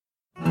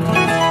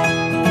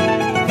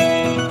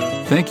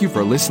Thank you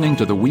for listening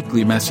to the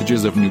weekly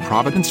messages of New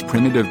Providence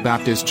Primitive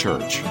Baptist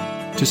Church.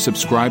 To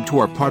subscribe to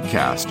our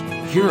podcast,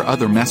 hear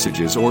other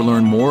messages, or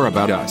learn more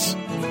about us,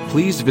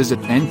 please visit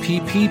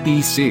nppbc.com.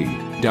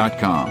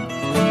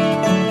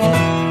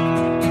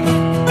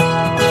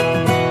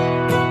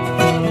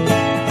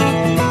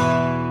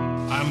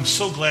 I'm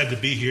so glad to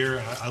be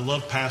here. I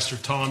love Pastor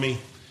Tommy.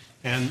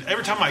 And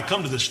every time I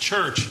come to this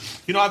church,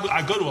 you know,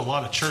 I go to a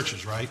lot of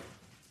churches, right?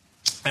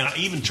 And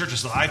even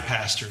churches that I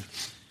pastored,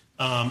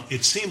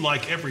 it seemed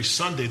like every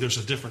Sunday there's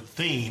a different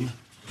theme.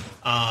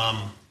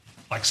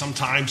 Like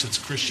sometimes it's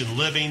Christian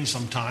living,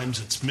 sometimes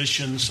it's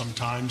mission,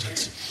 sometimes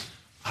it's,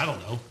 I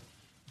don't know.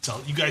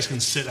 You guys can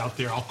sit out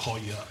there, I'll call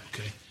you up,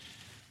 okay?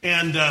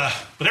 And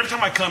but every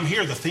time I come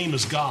here, the theme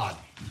is God.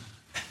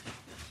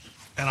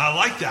 And I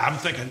like that. I'm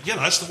thinking, you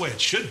know, that's the way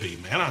it should be,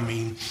 man. I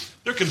mean,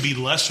 there can be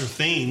lesser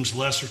themes,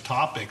 lesser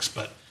topics,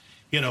 but,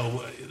 you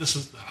know,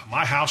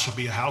 my house should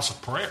be a house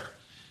of prayer.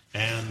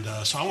 And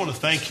so I want to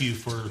thank you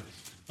for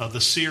the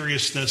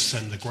seriousness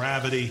and the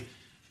gravity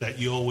that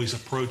you always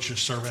approach your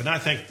sermon. And I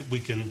think that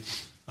we can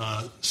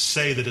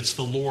say that it's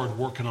the Lord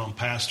working on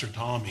Pastor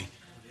Tommy.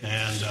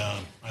 And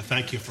I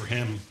thank you for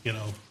him. You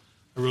know,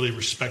 I really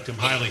respect him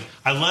highly.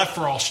 I left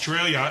for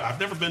Australia.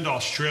 I've never been to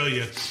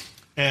Australia.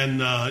 And,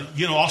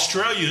 you know,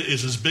 Australia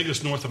is as big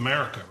as North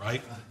America,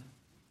 right?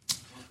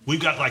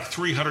 We've got like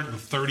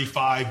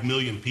 335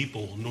 million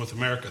people in North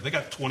America. They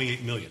got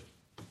 28 million.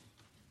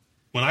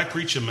 When I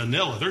preach in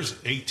Manila, there's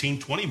 18,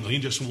 20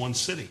 million just in one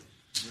city.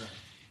 Yeah.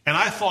 And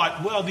I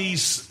thought, well,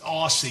 these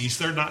Aussies,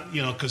 they're not,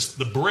 you know, because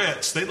the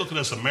Brits, they look at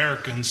us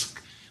Americans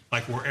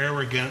like we're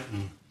arrogant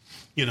and,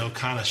 you know,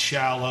 kind of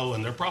shallow,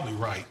 and they're probably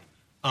right.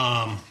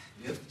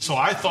 So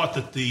I thought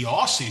that the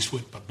Aussies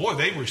would, but boy,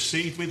 they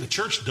received me. The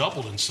church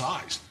doubled in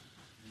size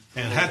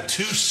and had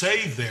 2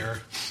 saved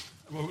there.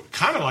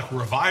 Kind of like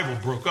revival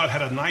broke out.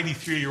 Had a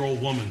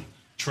 93-year-old woman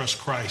trust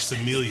Christ,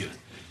 Amelia.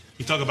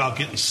 You talk about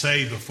getting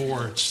saved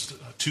before it's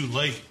too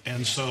late.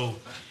 And so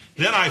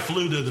then I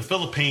flew to the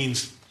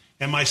Philippines,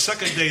 and my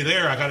second day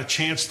there, I got a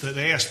chance to,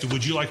 they asked,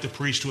 would you like to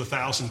preach to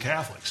 1,000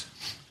 Catholics?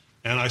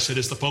 And I said,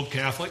 is the Pope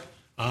Catholic?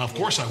 Of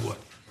course I would.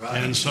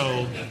 Right. And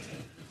so,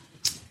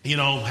 you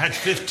know, had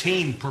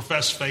 15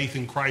 professed faith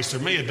in Christ. There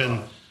may have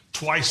been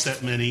twice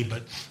that many,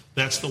 but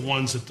that's the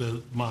ones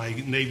that my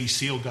Navy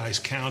SEAL guys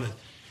counted.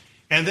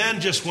 And then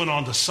just went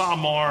on to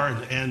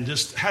Samar and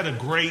just had a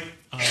great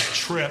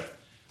trip.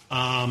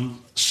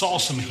 Saw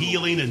some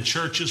healing in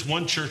churches.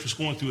 One church was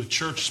going through a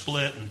church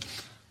split, and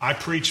I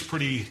preached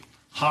pretty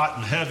hot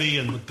and heavy,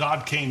 and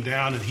God came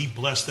down and he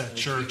blessed that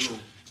church,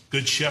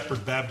 Good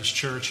Shepherd Baptist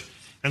Church.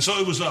 And so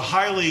it was a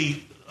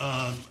highly,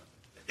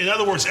 in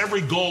other words,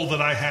 every goal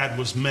that I had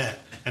was met,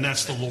 and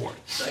that's the Lord.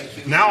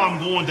 Now I'm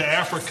going to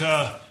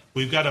Africa.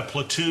 We've got a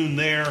platoon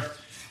there.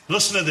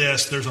 Listen to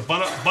this. There's a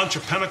bunch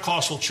of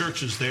Pentecostal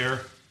churches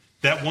there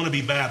that want to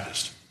be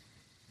Baptist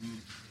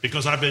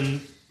because I've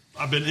been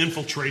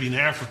infiltrating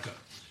Africa.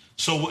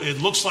 So it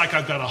looks like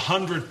I've got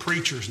 100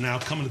 preachers now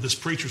coming to this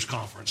preachers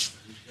conference.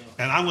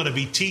 And I'm going to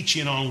be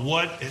teaching on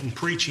and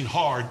preaching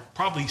hard,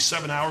 probably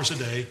 7 hours a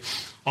day,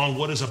 on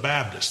what is a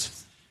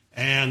Baptist.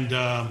 And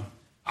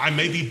I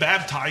may be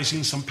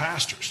baptizing some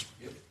pastors,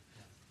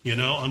 you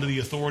know, under the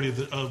authority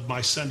of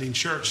my sending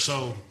church.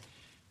 So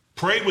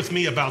pray with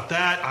me about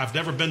that. I've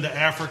never been to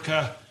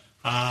Africa.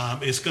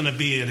 It's going to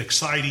be an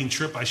exciting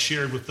trip. I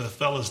shared with the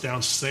fellas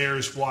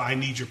downstairs why I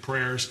need your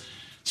prayers.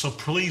 So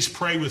please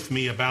pray with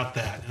me about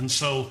that. And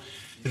so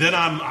then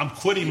I'm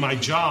quitting my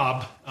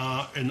job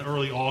in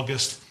early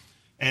August.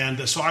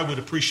 And so I would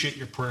appreciate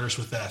your prayers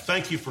with that.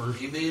 Thank you for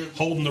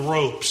holding the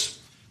ropes.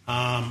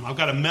 I've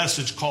got a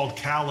message called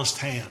Calloused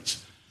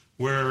Hands,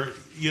 where,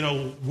 you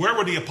know, where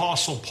would the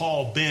Apostle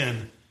Paul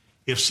been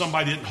if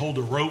somebody didn't hold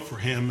a rope for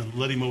him and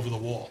let him over the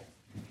wall?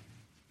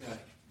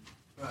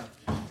 Right.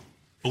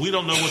 But we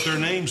don't know what their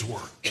names were.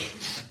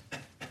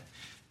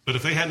 But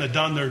if they hadn't have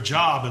done their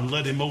job and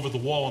led him over the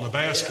wall in a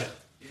basket,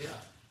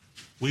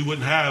 we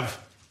wouldn't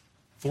have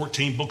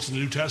 14 books in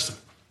the New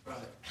Testament. Right.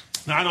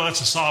 Now, I know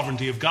that's the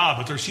sovereignty of God,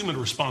 but there's human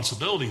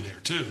responsibility there,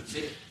 too.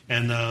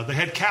 And they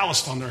had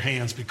calloused on their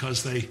hands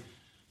because they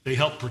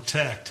helped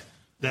protect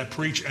that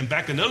preacher. And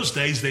back in those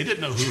days, they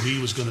didn't know who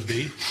he was going to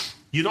be.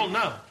 You don't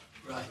know.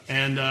 Right.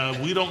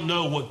 And we don't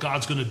know what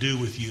God's going to do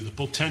with you. The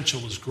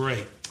potential is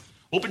great.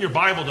 Open your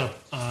Bible to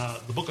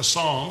the book of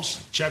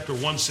Psalms, chapter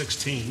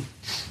 116.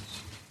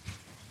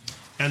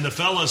 And the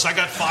fellas, I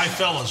got 5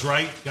 fellas,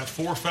 right? Got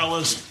 4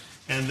 fellas.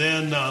 And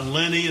then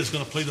Lenny is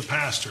going to play the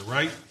pastor,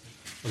 right?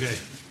 Okay.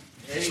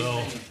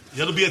 So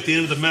it'll be at the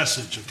end of the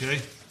message, okay?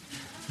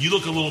 You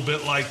look a little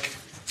bit like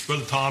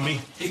Brother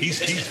Tommy. He's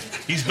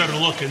better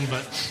looking,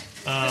 but...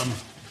 all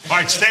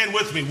right, stand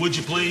with me, would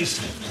you please?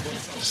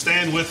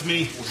 Stand with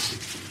me.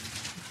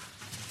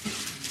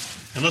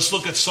 And let's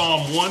look at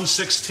Psalm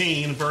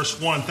 116,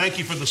 verse 1. Thank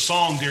you for the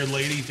song, dear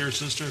lady, dear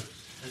sister.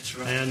 That's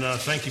right. And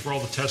thank you for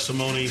all the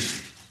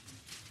testimonies.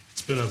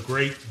 It's been a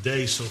great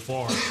day so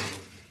far.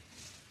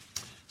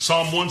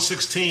 Psalm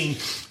 116,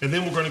 and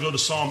then we're going to go to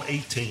Psalm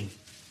 18.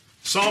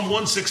 Psalm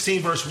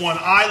 116, verse 1.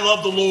 I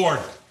love the Lord.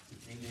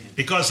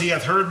 because he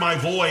hath heard my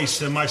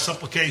voice and my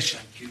supplication.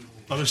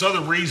 Now, there's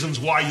other reasons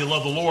why you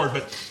love the Lord,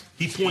 but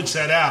he points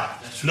that out.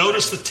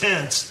 Notice the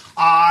tense,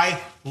 I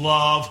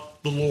love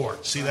the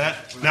Lord. See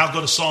that? Now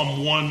go to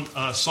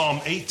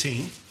Psalm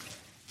 18,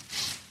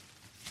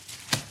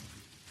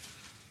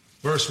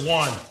 verse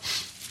 1.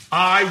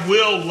 I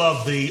will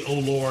love thee, O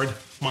Lord,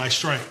 my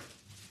strength.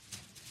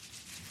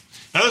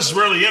 Now this is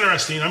really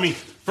interesting. I mean,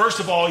 first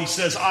of all, he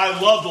says,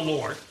 I love the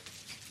Lord.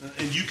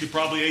 And you could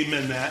probably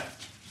amen that.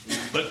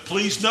 But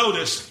please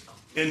notice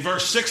in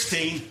verse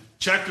 16,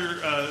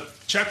 chapter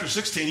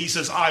 16, he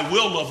says, I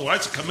will love the Lord.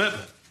 That's a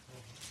commitment.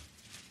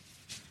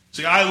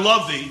 See, I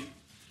love thee.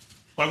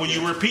 Like when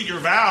you repeat your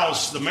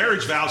vows, the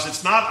marriage vows,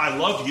 it's not I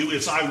love you,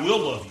 it's I will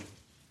love you.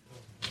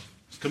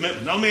 It's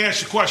commitment. Now let me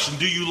ask you a question.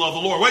 Do you love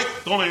the Lord? Wait,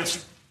 don't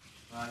answer.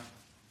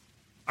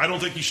 I don't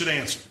think you should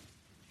answer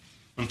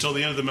until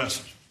the end of the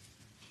message.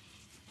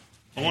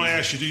 I want to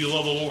ask you, do you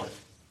love the Lord?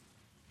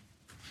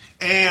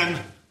 And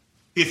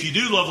if you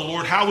do love the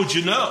Lord, how would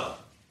you know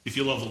if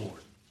you love the Lord?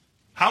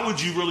 How would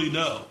you really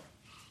know?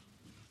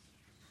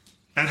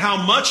 And how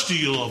much do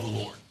you love the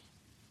Lord?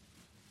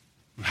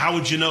 And how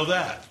would you know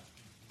that?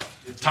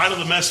 The title of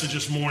the message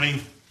this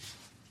morning,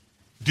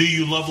 Do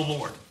You Love the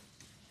Lord?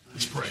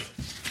 Let's pray.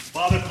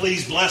 Father,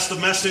 please bless the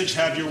message.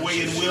 Have your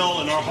way and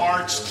will in our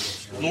hearts.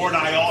 Lord,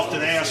 I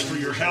often ask for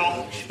your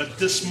help, but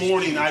this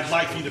morning I'd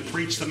like you to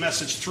preach the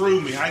message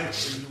through me. I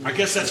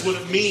guess that's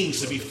what it means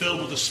to be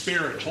filled with the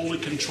Spirit, wholly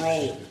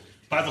controlled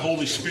by the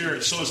Holy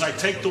Spirit. So as I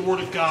take the Word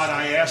of God,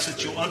 I ask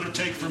that you'll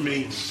undertake for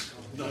me,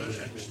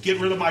 get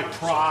rid of my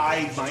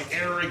pride, my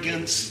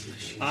arrogance,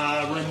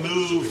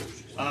 remove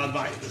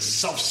my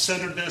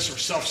self-centeredness or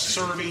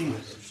self-serving.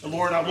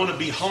 Lord, I want to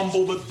be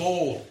humble but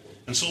bold.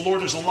 And so, Lord,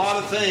 there's a lot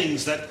of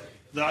things that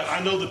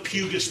I know the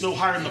pew gets no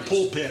higher than the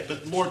pulpit,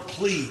 but Lord,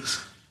 please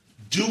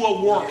do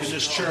a work in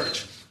this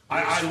church.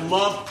 I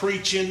love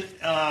preaching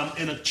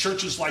in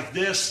churches like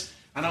this,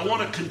 and I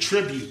want to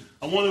contribute.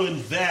 I want to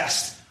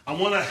invest. I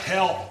want to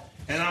help,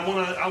 and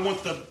I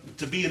want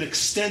to be an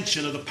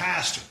extension of the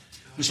pastor.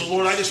 And so,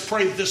 Lord, I just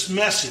pray that this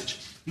message,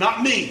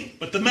 not me,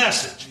 but the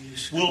message,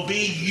 will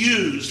be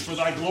used for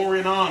thy glory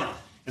and honor.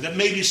 And that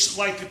maybe,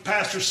 like the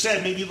pastor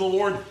said, maybe the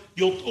Lord,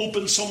 you'll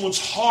open someone's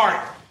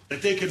heart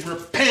that they could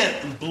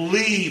repent and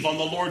believe on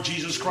the Lord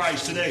Jesus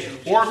Christ today.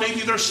 Or maybe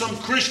there's some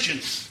Christian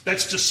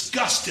that's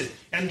disgusted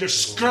and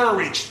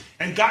discouraged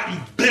and gotten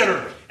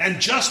bitter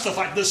and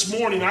justified. This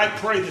morning, I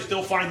pray that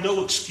they'll find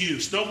no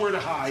excuse, nowhere to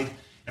hide.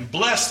 And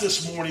bless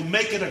this morning.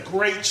 Make it a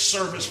great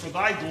service for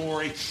thy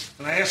glory.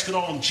 And I ask it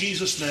all in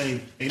Jesus'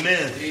 name.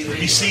 Amen. Amen.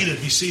 Be seated.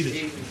 Be seated.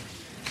 Amen.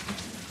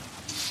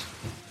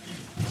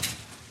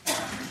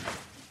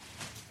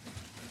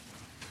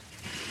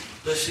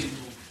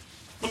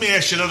 Let me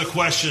ask you another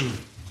question.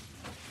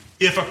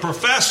 If a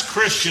professed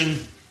Christian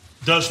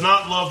does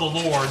not love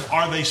the Lord,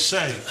 are they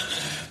saved?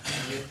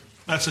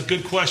 That's a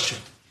good question.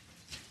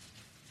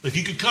 If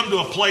you could come to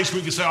a place where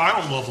you could say, I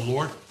don't love the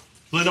Lord,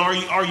 then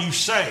are you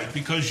saved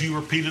because you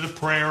repeated a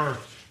prayer or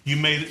you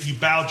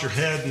bowed your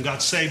head and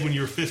got saved when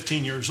you were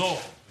 15 years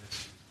old?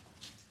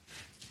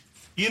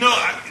 You know,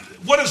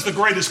 what is the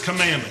greatest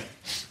commandment?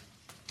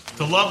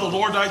 To love the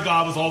Lord thy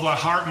God with all thy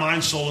heart,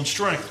 mind, soul, and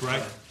strength,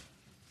 right?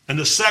 And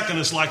the second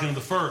is like unto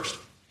the first.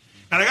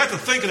 And I got to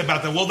thinking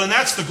about that. Well, then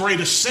that's the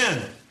greatest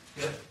sin.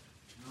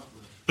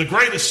 The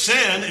greatest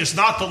sin is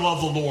not to love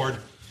the Lord.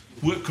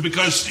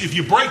 Because if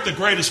you break the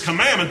greatest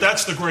commandment,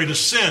 that's the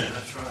greatest sin.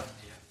 That's right.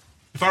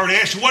 If I were to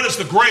ask you, what is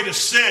the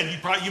greatest sin?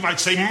 You might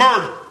say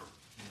murder.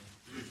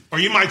 Or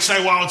you might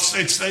say, well,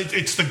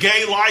 it's the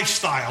gay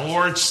lifestyle.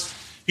 Or it's,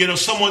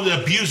 someone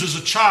that abuses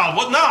a child.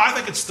 Well, no, I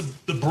think it's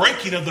the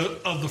breaking of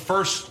the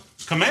first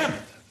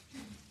commandment.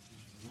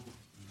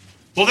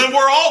 Well, then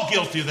we're all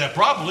guilty of that,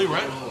 probably,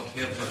 right?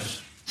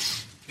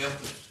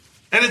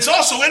 And it's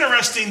also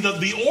interesting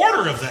the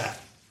order of that.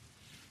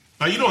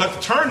 Now, you don't have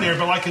to turn there,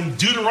 but like in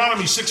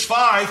Deuteronomy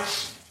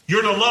 6:5,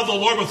 you're to love the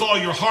Lord with all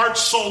your heart,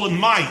 soul, and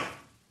might.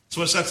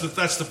 So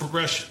that's the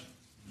progression.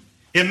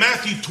 In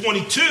Matthew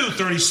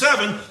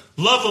 22:37,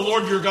 love the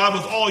Lord your God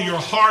with all your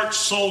heart,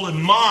 soul,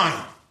 and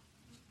mind.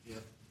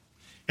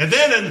 And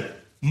then in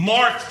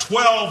Mark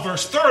 12,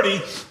 verse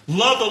 30,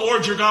 love the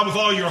Lord your God with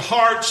all your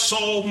heart,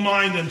 soul,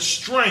 mind, and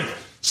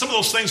strength. Some of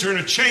those things are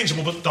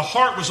interchangeable, but the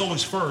heart was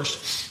always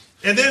first.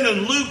 And then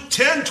in Luke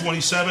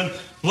 10:27,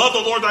 love the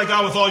Lord thy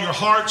God with all your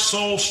heart,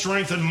 soul,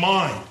 strength, and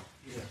mind.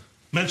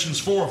 Mentions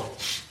 4 of them.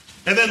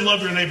 And then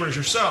love your neighbor as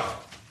yourself.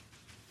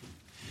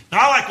 Now,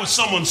 I like what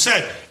someone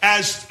said.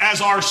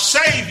 As our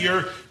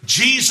Savior,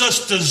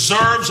 Jesus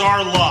deserves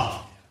our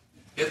love.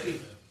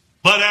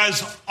 But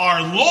as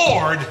our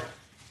Lord,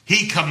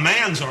 he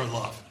commands our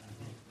love.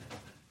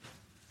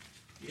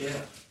 Yeah.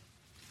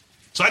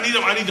 So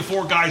I need the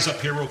 4 guys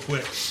up here real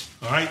quick.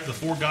 All right, the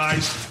 4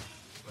 guys.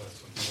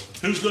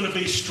 Who's going to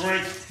be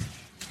strength?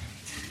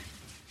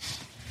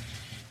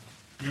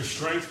 Your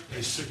strength.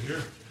 They sit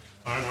here.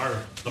 All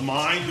right, the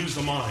mind. Who's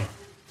the mind?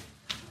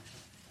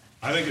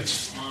 I think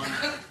it's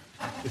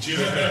It's you.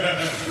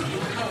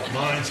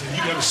 Mine. So you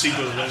got a seat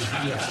with it.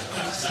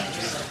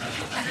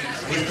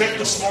 We picked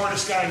the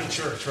smartest guy in the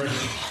church right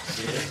here.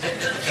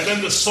 And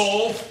then the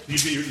soul,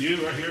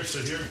 you right here,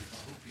 sit here.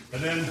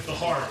 And then the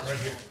heart right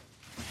here.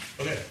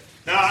 Okay.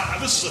 Now,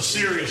 this is a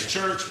serious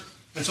church,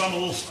 and so I'm a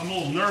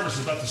little nervous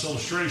about this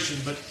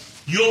illustration, but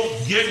you'll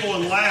giggle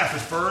and laugh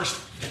at first,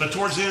 but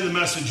towards the end of the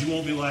message, you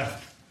won't be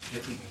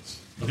laughing.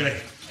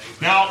 Okay.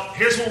 Now,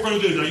 here's what we're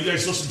going to do. Now, you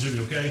guys listen to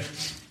me, okay?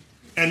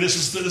 And this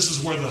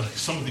is where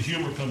some of the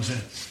humor comes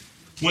in.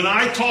 When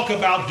I talk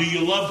about, do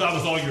you love God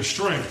with all your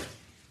strength,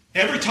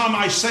 every time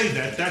I say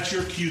that, that's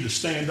your cue to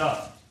stand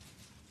up.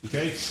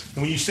 Okay?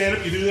 And when you stand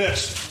up, you do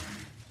this.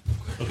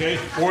 Okay?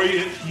 Or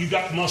you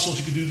got muscles,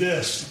 you can do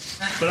this.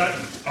 But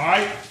all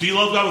right? Do you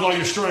love God with all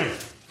your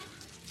strength?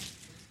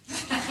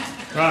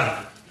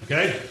 Right.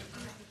 Okay?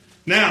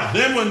 Now,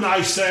 then when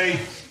I say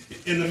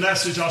in the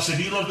message, I'll say,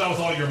 do you love God with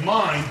all your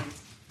mind?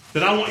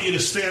 Then I want you to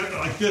stand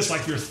like this,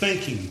 like you're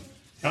thinking.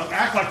 Now,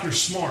 act like you're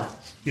smart,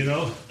 you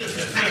know?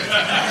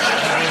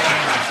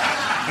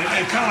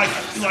 and kind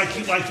of like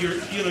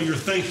you're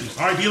thinking.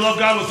 All right, do you love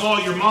God with all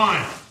your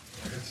mind?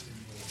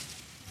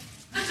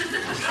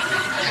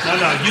 No,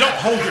 you don't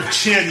hold your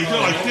chin. You go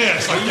like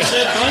this. Like you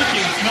said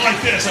thinking. No,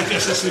 like this, like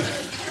this.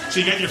 So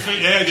you got your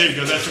feet. Yeah, there you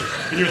go. That's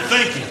right. And you're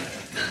thinking.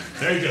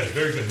 Very good,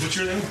 very good. What's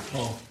your name?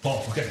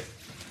 Paul, okay.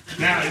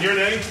 Now, and your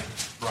name?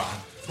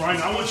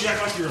 Brian, I want you to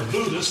act like you're a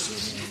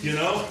Buddhist, you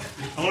know?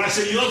 And when I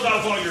say you love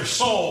God with all your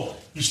soul,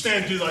 you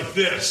stand and do like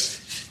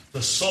this.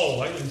 The soul.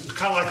 Like,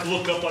 kind of like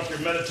look up like you're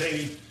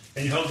meditating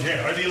and you hold your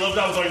hand. All right, do you love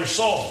God with all your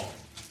soul?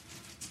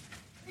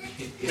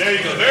 There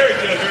you go. Very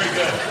good, very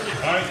good.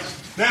 All right.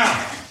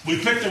 Now, we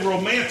picked a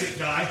romantic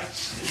guy.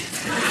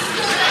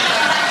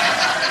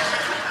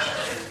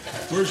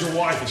 Where's your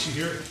wife? Is she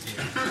here?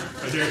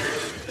 Right there.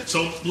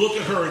 So look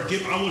at her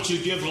and I want you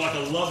to give her like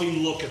a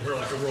loving look at her,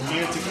 like a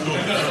romantic look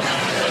at her.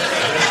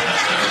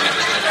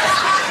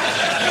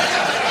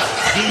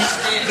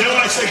 Then when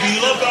I say, do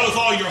you love God with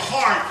all your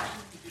heart?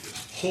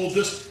 Hold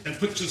this and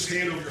put this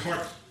hand over your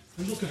heart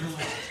and look at her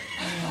like,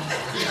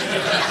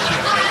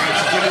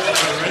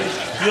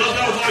 do you love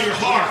God with all your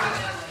heart?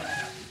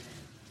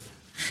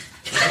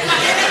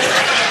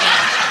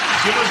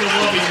 Give her the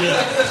loving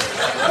look.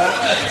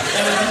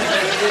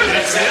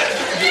 That's it.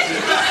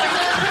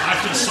 I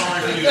feel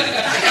sorry for you.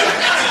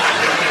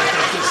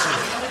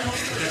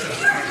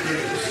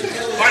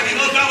 All right, you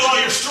love God with all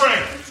your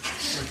strength.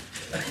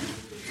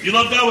 You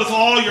love God with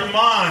all your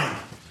mind.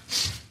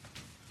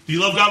 Do you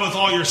love God with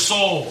all your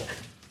soul?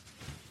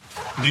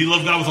 Do you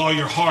love God with all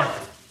your heart?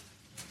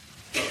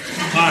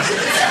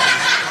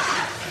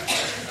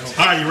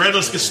 All right, you ready?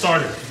 Let's get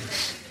started.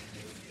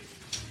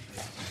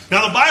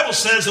 Now, the Bible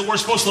says that we're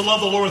supposed to love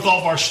the Lord with all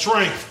of our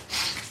strength.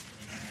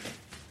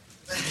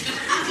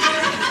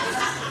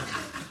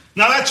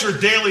 Now, that's your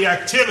daily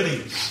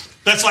activity.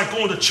 That's like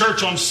going to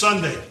church on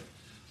Sunday.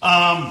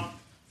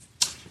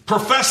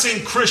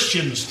 Professing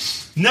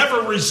Christians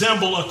never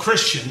resemble a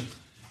Christian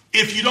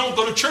if you don't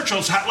go to church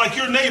on Sunday. Like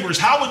your neighbors,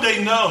 how would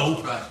they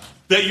know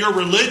that you're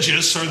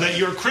religious or that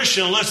you're a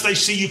Christian unless they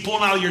see you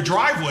pulling out of your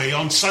driveway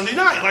on Sunday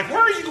night? Like, where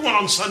are you going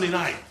on Sunday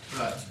night?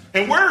 Right.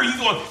 And where are you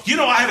going? You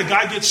know, I had a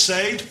guy get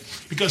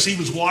saved because he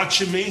was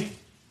watching me,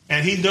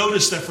 and he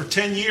noticed that for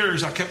 10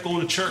 years I kept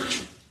going to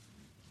church.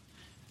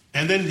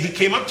 And then he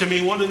came up to me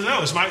and wanted to know.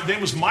 His name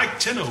was Mike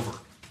Tinover.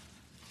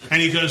 And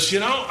he goes,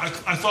 you know,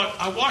 I thought,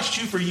 I watched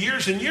you for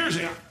years and years.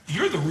 And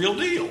you're the real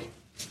deal.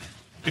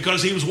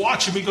 Because he was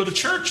watching me go to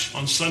church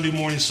on Sunday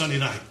morning, Sunday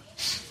night.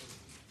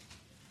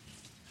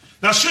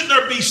 Now, shouldn't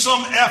there be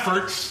some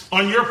effort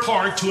on your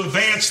part to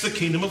advance the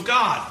kingdom of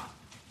God?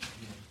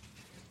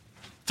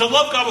 To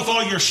love God with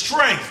all your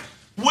strength,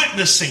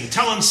 witnessing,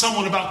 telling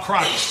someone about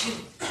Christ.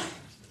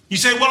 You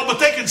say, well, but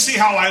they can see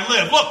how I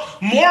live.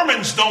 Look,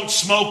 Mormons don't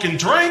smoke and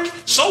drink,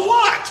 so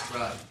what?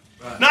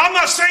 Right. Now, I'm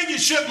not saying you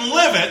shouldn't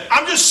live it.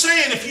 I'm just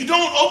saying if you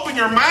don't open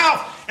your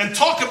mouth and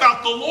talk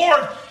about the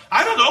Lord,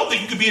 I don't know,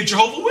 that you could be a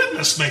Jehovah's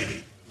Witness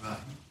maybe. Right.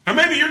 Or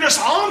maybe you're just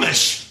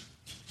Amish.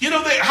 You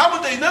know, how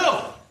would they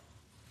know?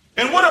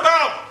 And what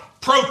about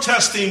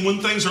protesting when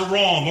things are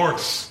wrong, or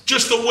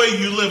just the way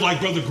you live,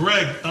 like Brother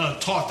Greg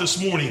taught this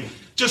morning?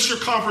 Just your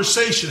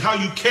conversation, how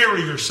you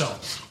carry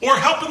yourself. Or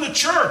helping the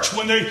church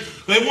when they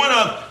want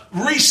to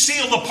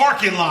reseal the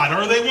parking lot,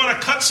 or they want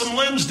to cut some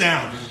limbs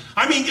down.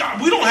 I mean,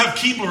 we don't have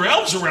Keebler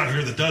Elves around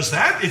here that does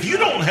that. If you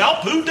don't help,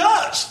 who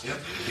does?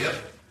 Yep.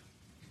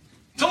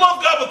 To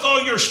love God with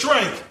all your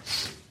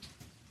strength.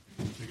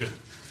 Good.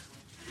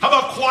 How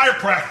about choir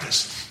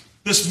practice?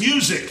 This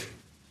music.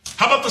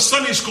 How about the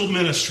Sunday school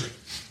ministry?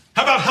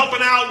 How about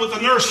helping out with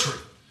the nursery?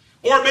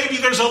 Or maybe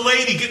there's a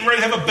lady getting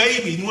ready to have a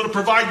baby and you want to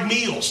provide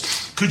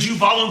meals. Could you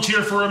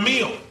volunteer for a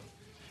meal?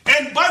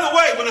 And by the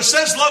way, when it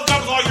says love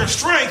God with all your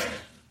strength,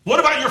 what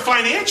about your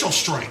financial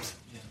strength?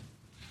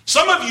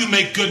 Some of you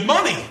make good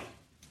money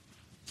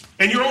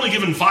and you're only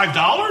given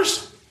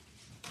 $5?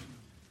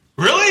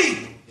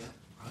 Really?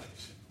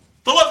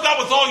 To love God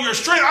with all your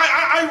strength.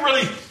 I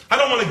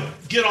don't want to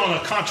get on a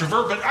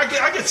controversy, but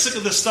I get sick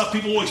of this stuff.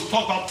 People always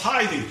talk about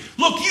tithing.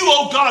 Look, you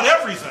owe God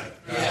everything.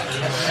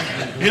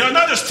 Yeah.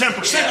 Not just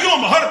 10%. Yeah. You owe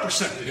him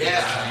 100%.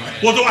 Yeah.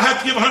 Well, do I have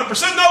to give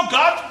 100%? No,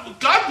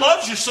 God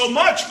loves you so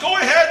much. Go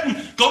ahead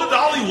and go to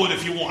Dollywood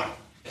if you want.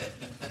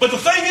 But the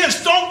thing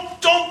is,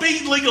 don't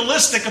be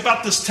legalistic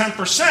about this 10%.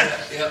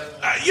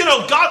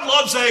 Yeah. God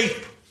loves a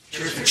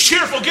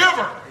cheerful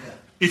giver. Yeah.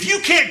 If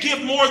you can't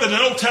give more than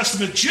an Old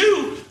Testament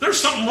Jew, there's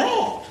something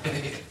wrong.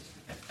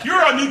 You're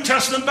a New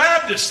Testament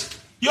Baptist.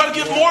 You ought to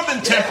give more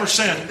than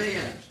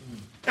 10%.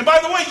 And by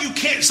the way, you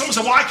can't. Someone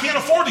said, "Well, I can't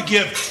afford to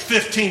give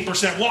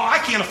 15%." Well, I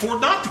can't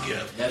afford not to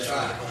give. That's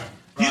right.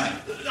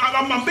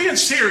 I'm being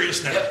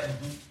serious now. Yep.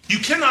 You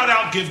cannot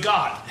outgive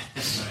God.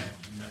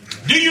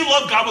 Do you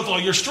love God with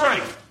all your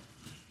strength?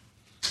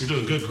 You're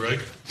doing good, Greg.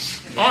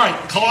 All right,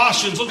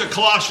 Colossians. Look at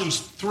Colossians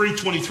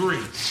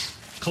 3:23.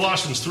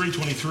 Colossians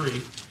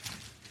 3:23.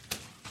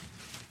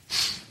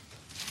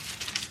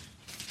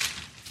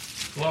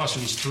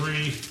 Colossians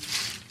 3,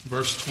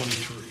 verse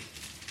 23.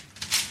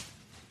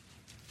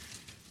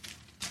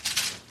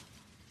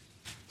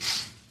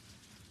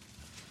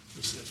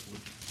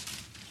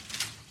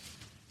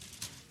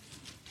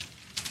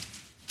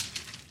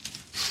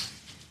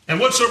 And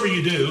whatsoever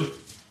you do,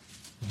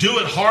 do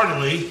it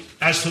heartily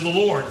as to the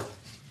Lord,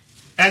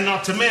 and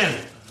not to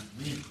men,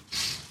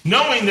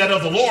 knowing that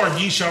of the Lord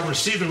ye shall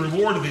receive the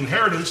reward of the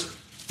inheritance,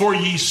 for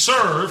ye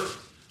serve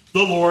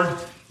the Lord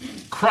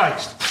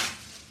Christ.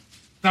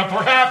 Now,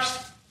 perhaps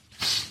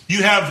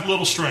you have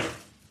little strength.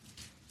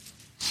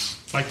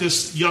 Like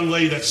this young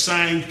lady that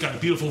sang, got a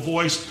beautiful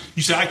voice.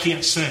 You say, I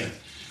can't sing.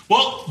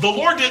 Well, the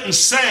Lord didn't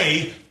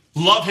say,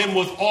 love him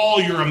with all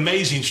your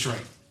amazing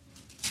strength.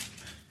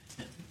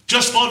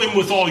 Just love him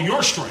with all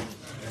your strength.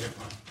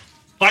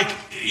 Like,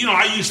 in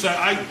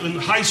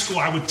high school,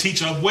 I would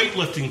teach a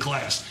weightlifting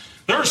class.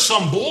 There are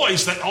some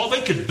boys that all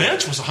they could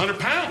bench was 100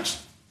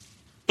 pounds.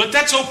 But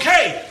that's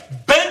okay.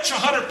 Bench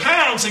 100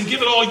 pounds and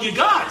give it all you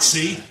got,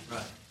 see?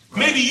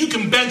 Maybe you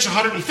can bench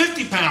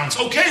 150 pounds.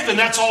 Okay, then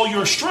that's all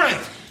your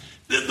strength.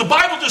 The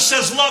Bible just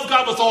says love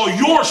God with all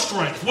your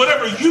strength,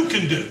 whatever you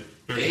can do.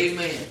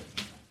 Amen.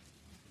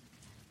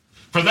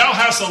 For thou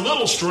hast a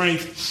little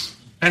strength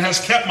and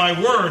hast kept my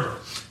word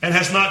and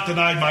hast not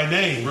denied my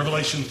name.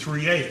 Revelation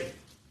 3:8.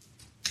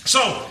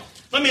 So,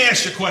 let me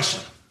ask you a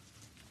question.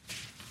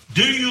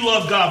 Do you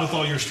love God with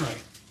all your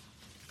strength?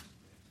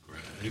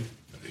 Greg,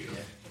 there you go.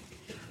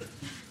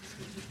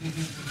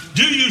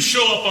 Do you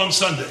show up on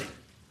Sunday?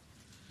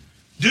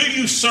 Do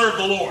you serve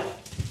the Lord?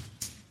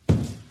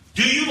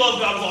 Do you love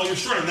God with all your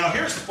strength? Now,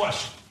 here's the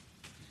question.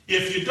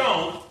 If you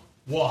don't,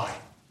 why?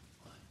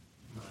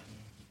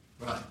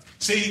 Right.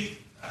 See,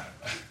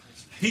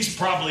 he's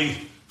probably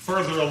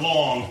further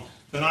along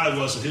than I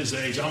was at his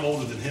age. I'm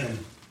older than him.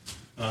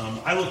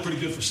 I look pretty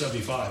good for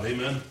 75.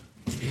 Amen?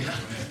 Yeah.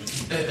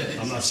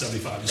 I'm not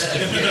 75.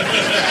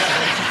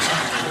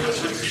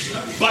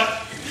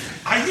 But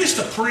I used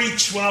to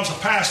preach when I was a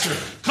pastor.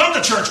 Come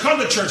to church, come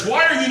to church.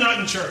 Why are you not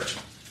in church?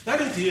 That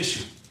ain't the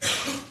issue.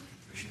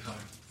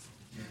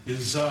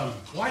 Is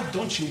why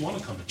don't you want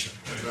to come to church?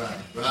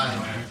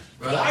 Right.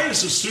 Why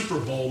is the Super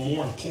Bowl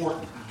more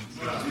important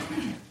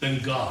than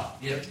God?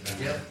 Yep.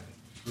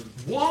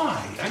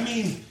 Why? I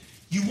mean,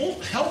 you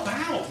won't help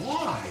out.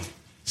 Why?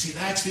 See,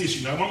 that's the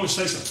issue. Now, I want to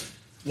say something.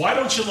 Why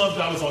don't you love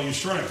God with all your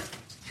strength?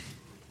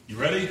 You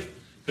ready?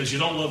 Because you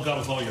don't love God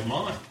with all your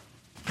mind.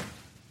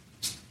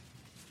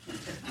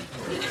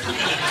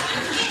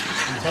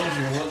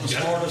 You're not the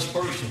smartest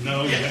person.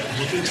 No,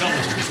 look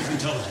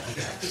intelligent.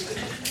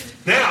 Okay.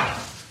 Now,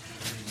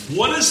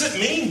 what does it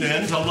mean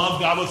then to love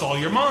God with all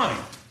your mind?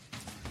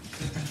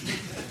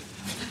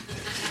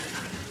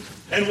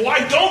 And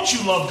why don't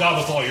you love God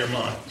with all your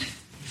mind?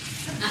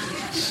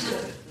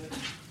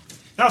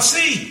 Now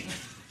see,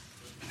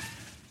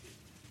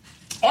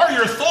 are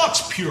your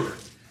thoughts pure?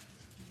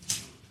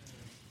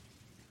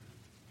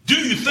 Do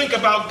you think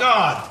about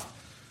God?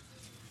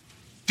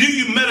 Do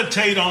you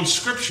meditate on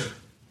Scripture?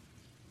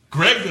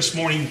 Greg this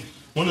morning,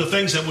 one of the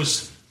things that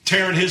was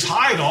tearing his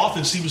hide off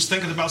is he was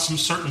thinking about some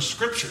certain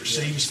scriptures.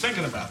 So he was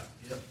thinking about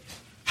it. Yep.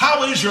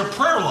 How is your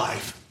prayer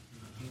life?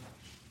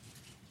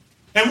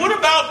 And what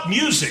about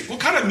music? What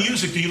kind of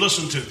music do you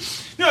listen to?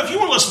 If you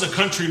want to listen to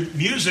country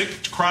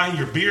music, crying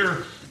your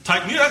beer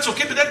type music, that's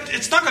okay, but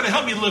it's not going to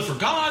help me live for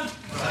God.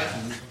 Right.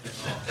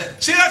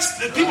 See,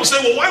 people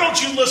say, well, why don't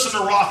you listen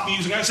to rock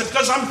music? I said,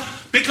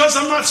 because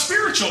I'm not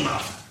spiritual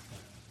enough.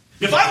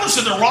 If I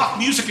listen to rock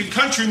music and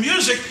country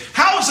music,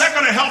 how is that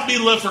going to help me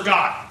live for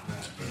God?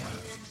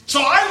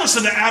 So I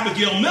listen to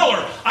Abigail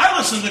Miller. I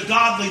listen to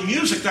godly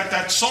music,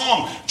 that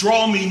song,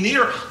 Draw Me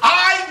Near.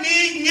 I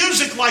need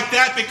music like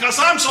that because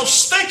I'm so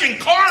stinking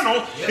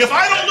carnal. If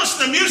I don't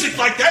listen to music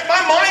like that,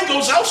 my mind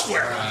goes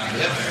elsewhere.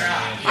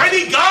 I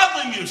need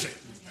godly music.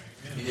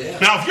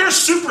 Now, if you're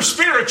super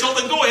spiritual,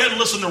 then go ahead and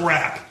listen to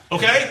rap,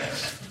 okay?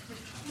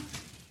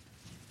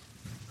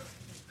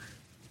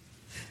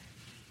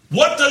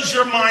 What does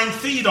your mind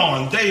feed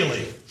on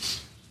daily?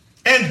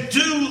 And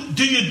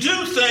do you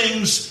do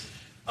things,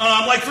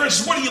 like for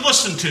instance, what do you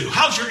listen to?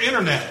 How's your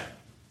internet?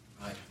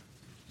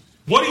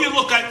 What do you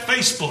look at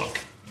Facebook?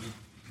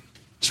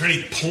 Is there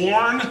any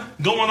porn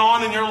going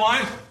on in your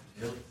life?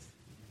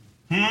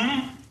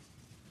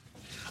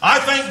 I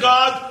thank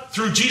God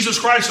through Jesus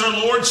Christ our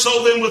Lord.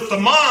 So then with the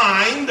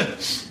mind,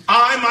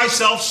 I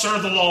myself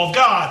serve the law of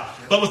God,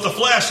 but with the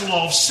flesh, the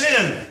law of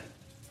sin.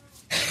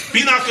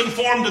 Be not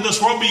conformed to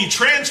this world, be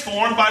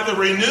transformed by the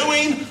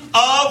renewing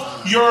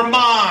of your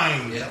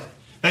mind,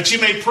 that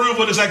you may prove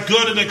what is that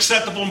good and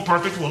acceptable and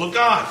perfect will of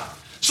God.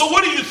 So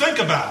what do you think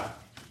about?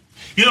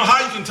 You know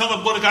how you can tell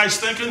what a guy's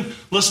thinking?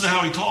 Listen to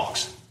how he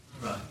talks.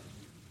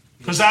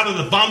 Because out of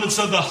the abundance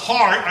of the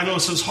heart, I know it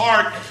says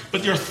heart,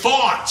 but your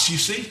thoughts, you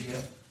see?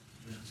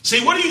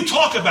 See, what do you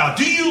talk about?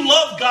 Do you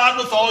love God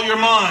with all your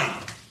mind?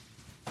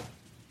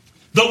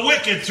 The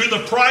wicked, through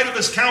the pride of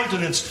his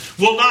countenance,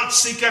 will not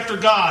seek after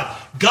God.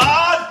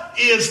 God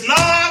is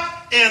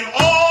not in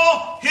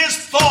all his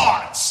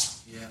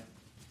thoughts.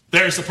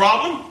 There's the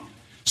problem.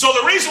 So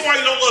the reason why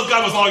you don't love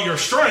God with all your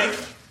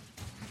strength,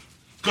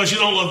 because you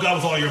don't love God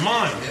with all your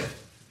mind.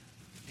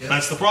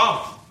 That's the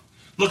problem.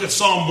 Look at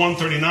Psalm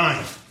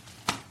 139.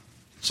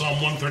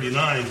 Psalm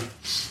 139.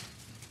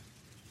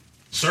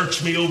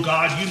 Search me, O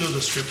God. You know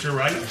the scripture,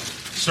 right?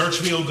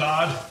 Search me, O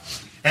God,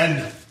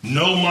 and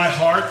know my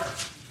heart.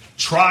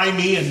 Try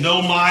me and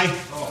know my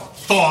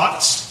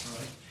thoughts.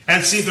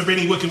 And see if there be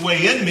any wicked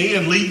way in me,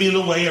 and lead me in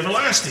the way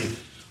everlasting.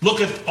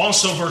 Look at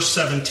also verse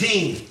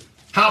 17.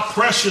 How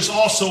precious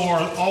also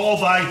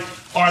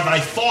are thy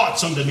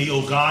thoughts unto me,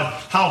 O God.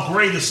 How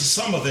great is the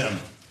sum of them.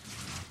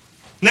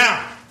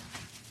 Now,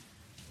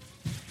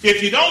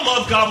 if you don't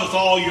love God with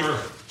all your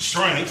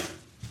strength,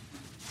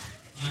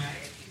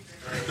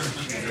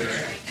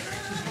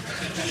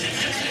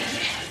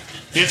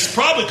 it's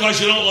probably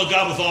because you don't love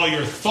God with all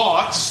your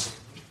thoughts,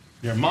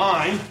 your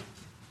mind.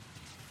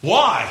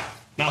 Why?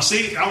 Now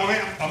see,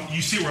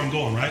 you see where I'm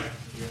going, right?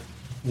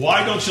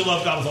 Why don't you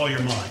love God with all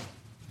your mind?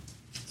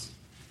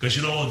 Because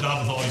you don't love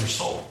God with all your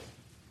soul.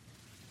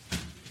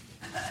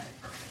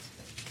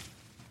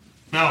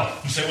 Now,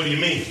 you say, what do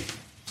you mean?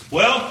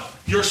 Well,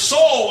 your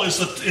soul is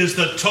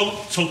the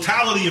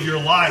totality of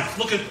your life.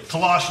 Look at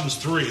Colossians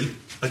 3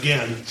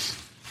 again.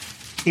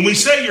 When we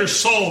say your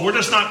soul, we're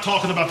just not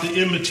talking about the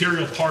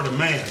immaterial part of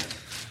man.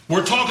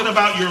 We're talking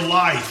about your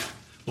life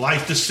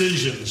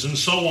decisions, and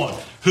so on,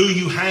 who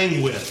you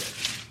hang with,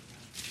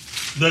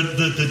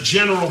 the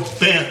general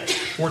bent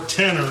or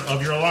tenor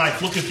of your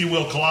life. Look, if you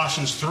will,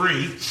 Colossians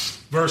 3,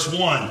 verse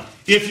 1.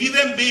 If ye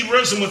then be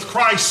risen with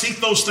Christ, seek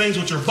those things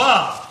which are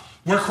above,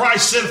 where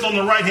Christ sitteth on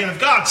the right hand of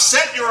God.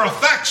 Set your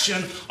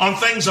affection on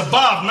things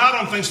above, not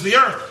on things of the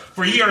earth.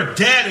 For ye are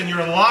dead, and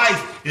your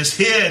life is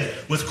hid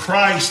with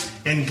Christ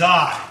in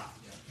God.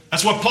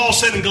 That's what Paul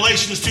said in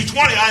Galatians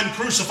 2:20. I am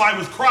crucified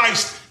with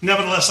Christ,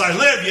 nevertheless I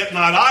live, yet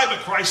not I, but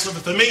Christ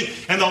liveth in me.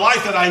 And the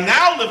life that I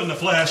now live in the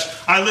flesh,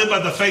 I live by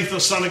the faith of the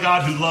Son of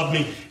God who loved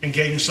me and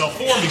gave himself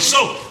for me.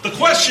 So the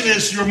question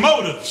is your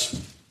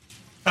motives.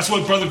 That's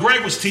what Brother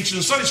Greg was teaching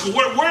in Sunday school.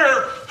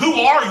 Who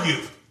are you?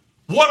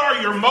 What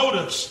are your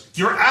motives,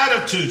 your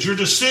attitudes, your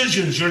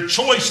decisions, your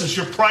choices,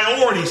 your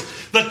priorities,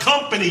 the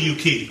company you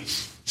keep?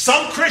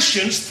 Some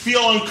Christians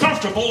feel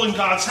uncomfortable in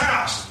God's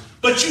house,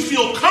 but you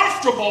feel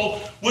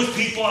comfortable with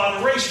people on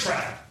the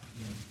racetrack.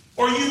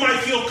 Or you might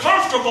feel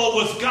comfortable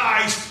with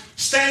guys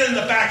standing in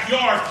the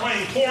backyard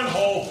playing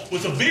cornhole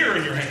with a beer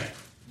in your hand.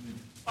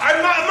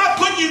 I'm not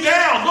putting you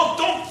down. Look,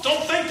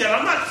 don't think that.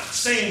 I'm not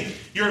saying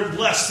you're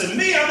less than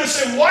me. I'm just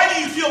saying, why do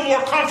you feel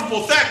more comfortable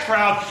with that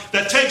crowd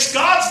that takes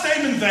God's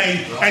name in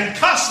vain and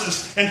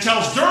cusses and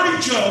tells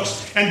dirty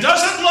jokes and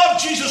doesn't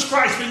love Jesus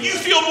Christ, but you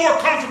feel more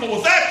comfortable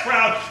with that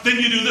crowd than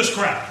you do this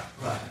crowd?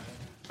 Right.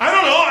 I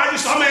don't know.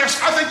 I'm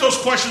asking. I think those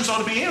questions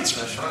ought to be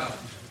answered. That's right.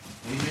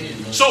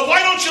 Amen. So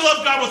why don't you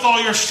love God with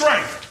all your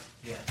strength?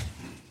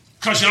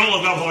 Because you don't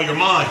love God with all your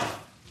mind.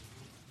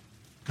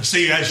 Because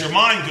see, as your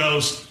mind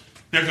goes,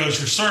 there goes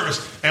your service.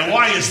 And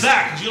why is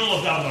that? Because you don't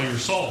love God with all your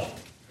soul.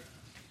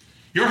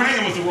 You're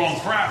hanging with the wrong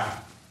crowd.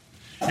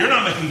 You're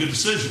not making good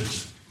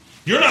decisions.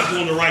 You're not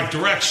going the right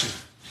direction.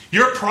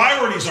 Your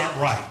priorities aren't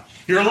right.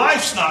 Your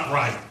life's not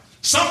right.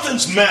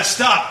 Something's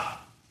messed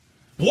up.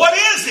 What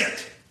is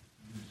it?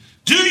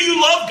 Do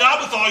you love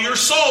God with all your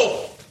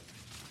soul?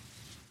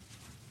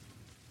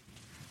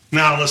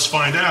 Now let's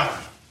find out.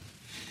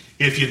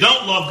 If you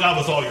don't love God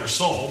with all your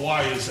soul,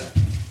 why is that?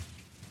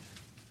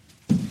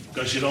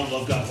 Because you don't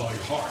love God with all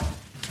your heart.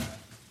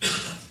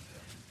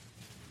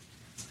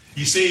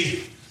 You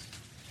see,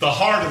 the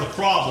heart of the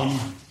problem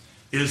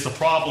is the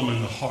problem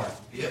in the heart.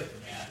 Yep.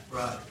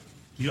 Right.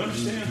 You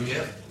understand?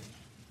 Yep.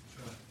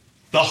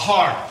 The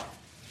heart.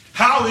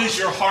 How is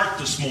your heart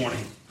this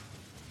morning?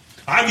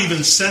 I've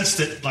even sensed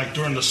it, like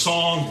during the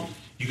song,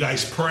 you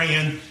guys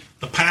praying,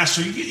 the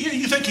pastor.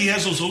 You think he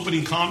has those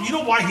opening comments? You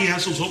know why he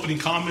has those opening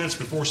comments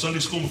before Sunday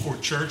school, before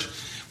church?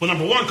 Well,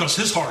 number one, because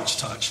his heart's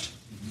touched.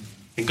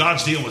 And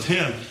God's dealing with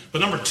him.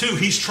 But number two,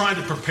 he's trying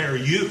to prepare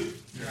you.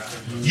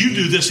 You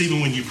do this even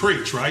when you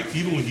preach, right?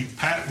 Even when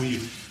you.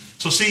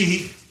 So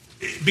see,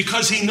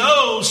 because he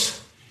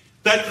knows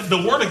that the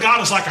Word of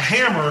God is like a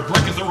hammer, it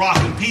breaketh the rock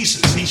in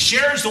pieces. He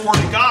shares the Word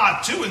of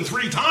God 2 and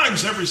 3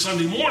 times every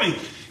Sunday morning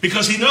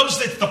because he knows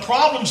that the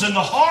problem's in the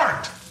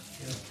heart.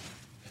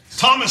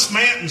 Thomas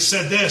Manton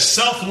said this,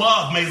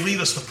 self-love may lead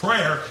us to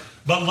prayer,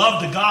 but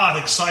love to God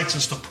excites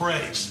us to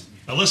praise.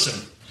 Now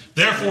listen,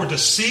 therefore to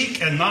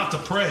seek and not to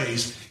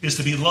praise is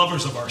to be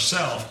lovers of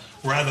ourselves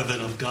rather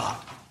than of God.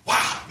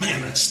 Wow,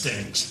 man, that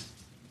stings.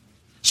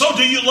 So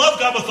do you love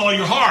God with all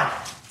your heart?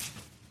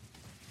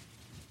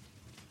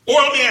 Or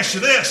let me ask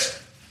you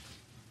this.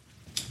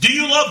 Do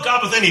you love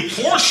God with any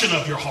portion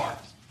of your heart?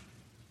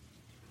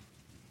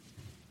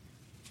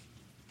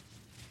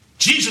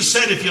 Jesus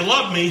said, if you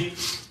love me,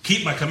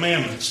 keep my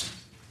commandments.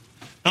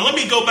 Now let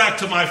me go back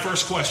to my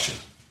first question.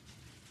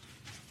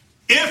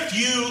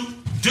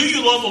 Do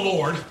you love the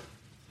Lord?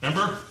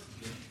 Remember?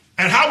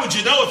 And how would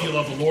you know if you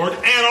love the Lord?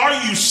 And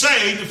are you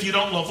saved if you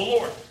don't love the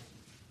Lord?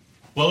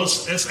 Well,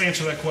 let's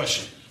answer that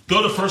question.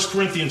 Go to 1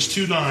 Corinthians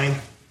 2:9,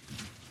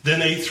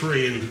 then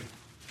 8:3, and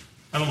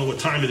I don't know what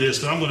time it is,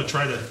 but I'm going to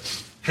try to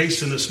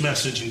hasten this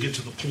message and get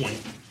to the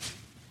point.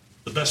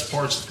 The best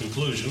part's the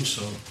conclusion,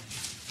 so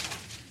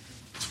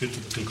let's get to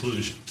the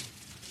conclusion.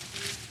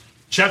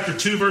 Chapter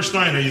 2, verse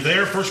 9. Are you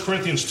there? 1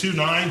 Corinthians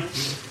 2:9.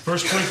 1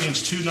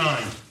 Corinthians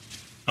 2:9.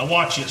 Now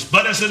watch this.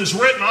 But as it is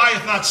written, eye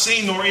hath not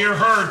seen nor ear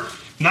heard,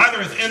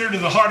 neither hath entered into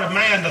the heart of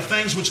man the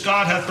things which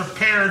God hath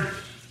prepared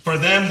for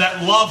them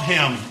that love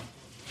him.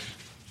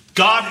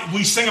 God,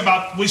 we sang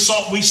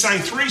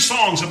 3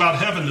 songs about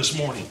heaven this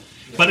morning.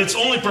 But it's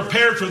only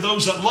prepared for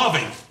those that love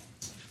him.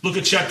 Look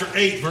at chapter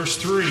 8, verse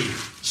 3.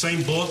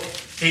 Same book,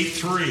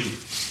 8:3.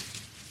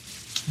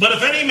 But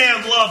if any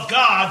man love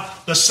God,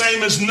 the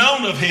same is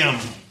known of him.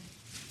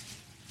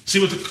 See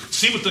what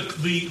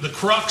the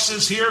crux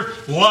is here?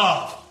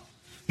 Love.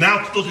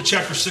 Now look at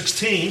chapter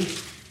 16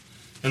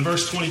 and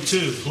verse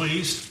 22,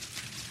 please.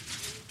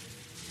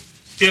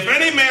 If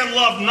any man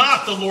love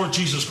not the Lord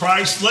Jesus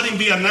Christ, let him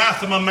be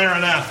anathema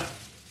maranatha.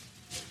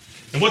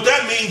 And what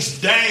that means,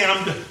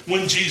 damned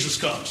when Jesus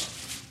comes.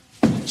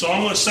 So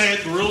I'm going to say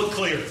it really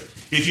clear.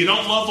 If you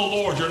don't love the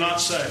Lord, you're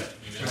not saved.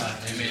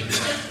 Amen.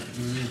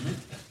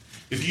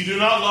 If you do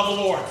not love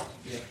the Lord.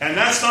 And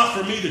that's not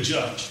for me to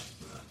judge.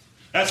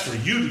 That's for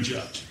you to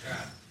judge.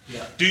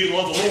 Do you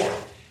love the Lord?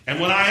 And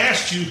when I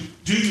asked you,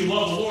 do you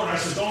love the Lord? I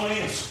said, don't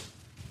answer.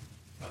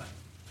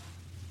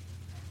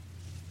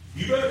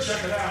 You better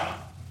check it out.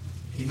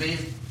 Amen.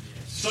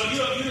 So you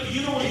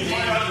know when you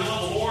find out you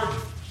love the Lord?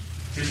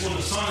 Is when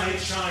the sun ain't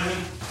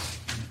shining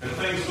and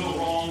things go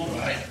wrong.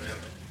 Right.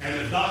 And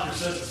the doctor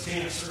says it's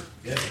cancer.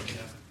 Yep.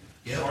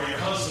 Or your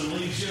husband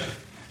leaves you.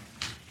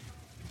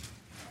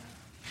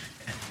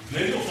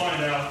 Then you'll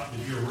find out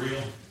if you're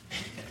real.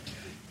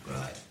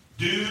 Right.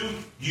 Do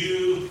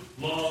you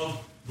love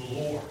the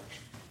Lord?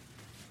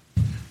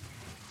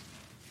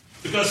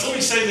 Because let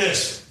me say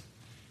this.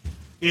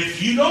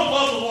 If you don't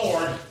love the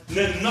Lord,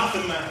 then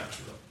nothing matters.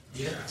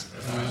 Yeah.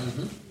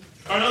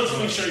 All right,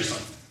 let me show you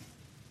something.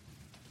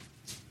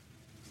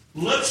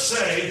 Let's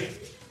say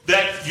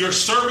that you're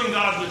serving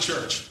God in the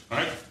church. All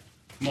right?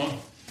 Come on.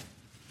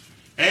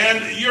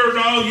 And you're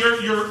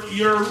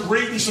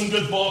reading some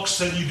good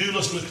books and you do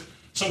listen to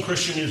some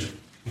Christian music.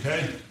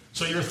 Okay?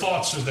 So your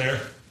thoughts are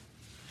there.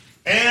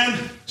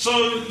 And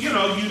so, you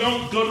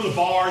don't go to the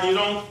bar, you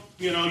don't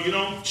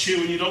chew,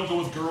 and you don't go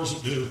with girls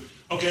that do.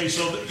 Okay,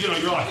 so,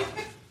 you're like,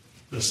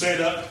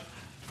 stand up,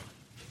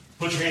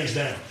 put your hands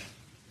down.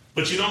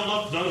 But you don't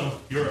love, no,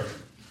 you're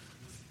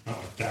not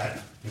like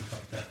that.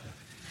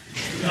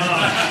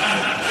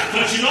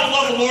 But you don't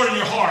love the Lord in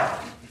your heart.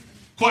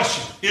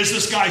 Question, is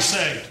this guy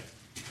saved?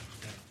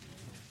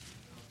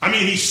 I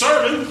mean, he's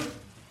serving,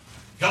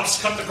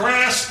 helps cut the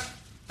grass,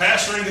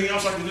 pastor, anything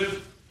else I can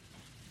do?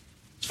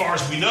 As far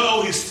as we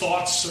know, his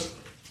thoughts,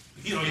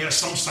 he has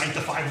some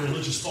sanctified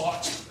religious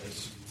thoughts.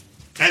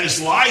 And his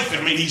life,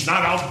 he's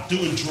not out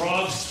doing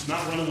drugs,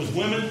 not running with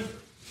women.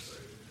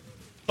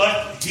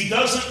 But he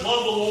doesn't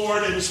love the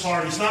Lord in his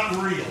heart. He's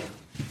not real.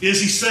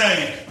 Is he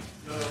saved?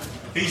 No.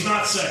 He's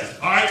not saved.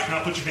 All right,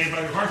 now put your hand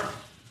by your heart.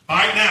 All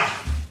right, now,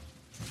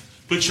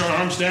 put your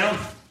arms down.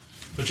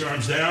 Put your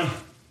arms down.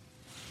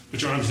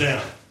 Put your arms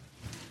down.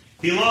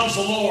 He loves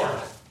the Lord.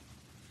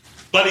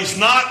 But he's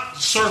not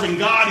serving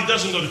God. He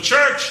doesn't go to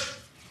church.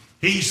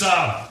 He's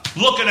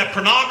looking at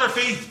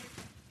pornography.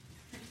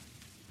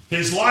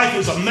 His life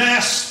is a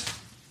mess.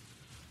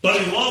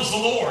 But he loves the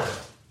Lord.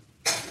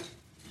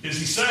 Is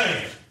he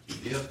saved?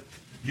 Yep.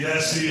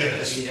 Yes, he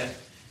is. Yeah.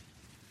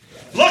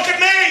 Look at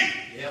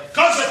me.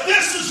 Because if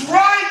this is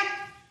right,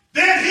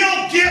 then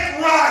he'll get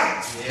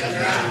right.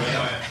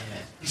 Yeah.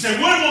 You say,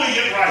 when will he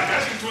get right?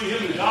 That's between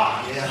him and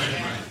God.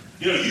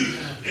 Yeah.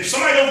 If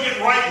somebody don't get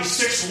right in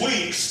 6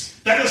 weeks,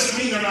 that doesn't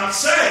mean they're not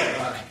saved.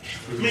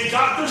 Right.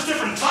 God, there's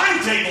different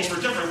timetables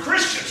for different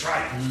Christians,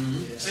 right?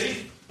 Mm-hmm.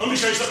 See? Let me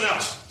show you something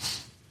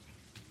else.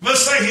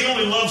 Let's say he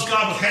only loves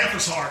God with half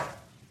his heart.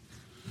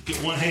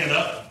 Get one hand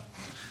up.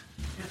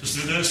 Just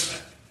do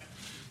this.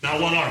 Now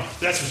one arm.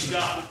 That's what you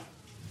got.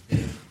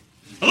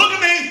 Now look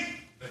at me.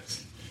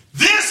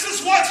 This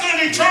is what's going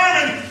to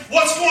determine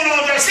what's going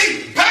on there.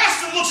 See,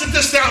 Pastor looks at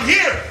this down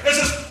here and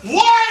says,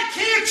 why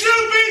can't you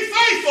be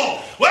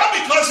faithful? Well,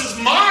 because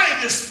his mind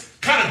is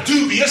kind of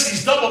dubious.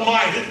 He's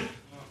double-minded,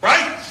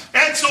 right?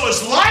 And so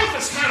his life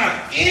is kind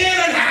of in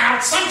and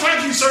out.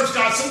 Sometimes he serves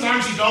God,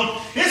 sometimes he don't.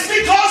 It's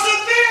because of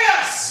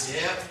this.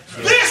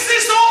 Yep. This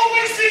is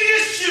always the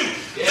issue.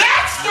 Yep.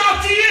 That's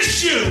not the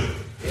issue.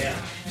 Yeah.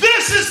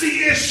 This is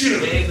the issue.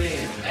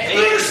 Amen.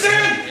 You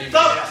understand?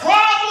 The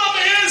problem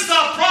is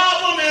the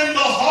problem in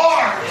the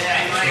heart.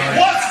 Yeah.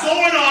 What's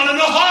going on in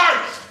the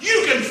heart?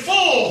 You can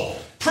fool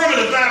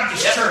Primitive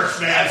Baptist Church,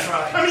 man. That's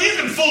right. I mean, you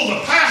can fool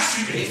the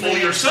pastor, you can Amen. fool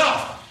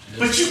yourself.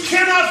 But you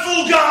cannot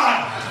fool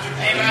God.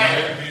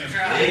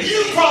 Amen.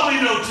 You probably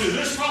know too.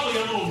 There's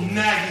probably a little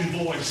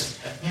nagging voice.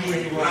 You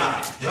ain't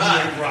right. You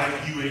ain't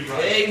right. You ain't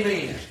right.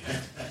 Amen.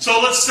 So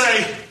let's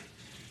say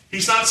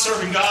he's not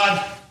serving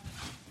God.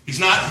 He's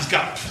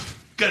got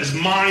his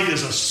mind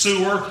is a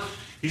sewer.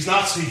 He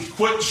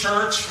quit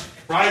church,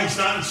 right? He's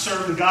not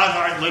serving God.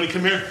 All right, Lenny,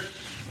 come here.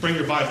 Bring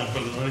your Bible,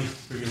 Brother Lenny.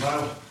 Bring your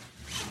Bible.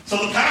 So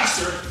the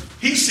pastor,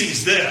 he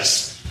sees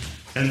this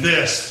and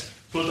this.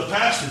 What the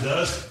pastor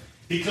does,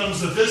 he comes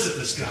to visit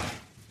this guy.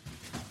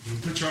 You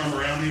put your arm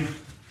around him.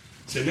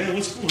 Say, man,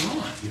 what's going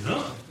on? You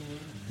know?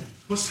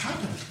 What's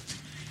happening?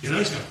 You know,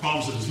 he's got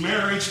problems in his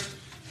marriage.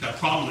 He's got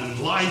problems in his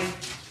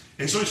life.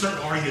 And so he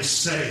starts, are you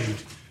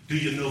saved? Do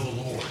you know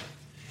the Lord?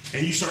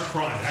 And you start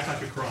crying. Act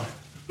like you're crying.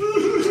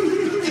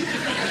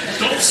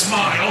 Don't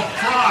smile.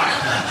 Cry.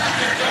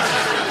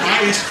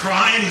 Right? He's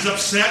crying. He's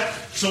upset.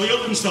 So he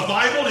opens the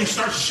Bible and he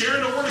starts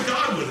sharing the Word of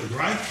God with him,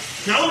 right?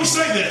 Now let me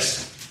say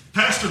this.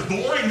 Pastor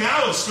Boring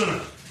now is going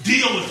to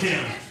deal with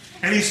him.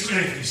 And if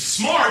he's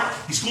smart,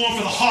 he's going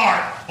for the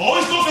heart.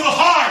 Always go for the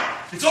heart.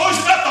 It's always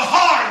about the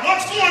heart.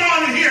 What's going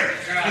on in here?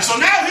 And so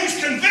now he's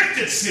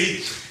convicted,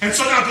 see? And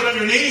so now get on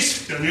your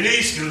knees. Get on your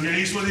knees. Get on your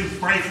knees with him.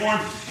 Pray for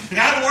him. And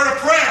have a word of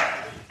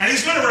prayer. And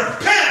he's going to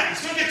repent. He's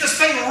going to get this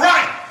thing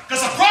right. Because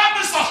the problem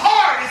is the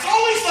heart. It's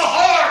always the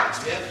heart.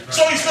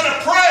 So he's going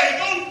to pray.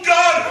 Oh,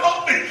 God,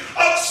 help me.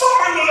 I'm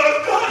sorry what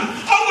I've done.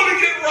 I want to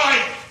get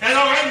right. And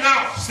all right,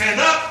 now,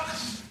 stand up.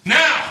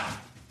 Now,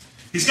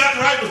 he's gotten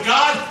right with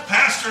God.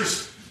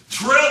 Pastor's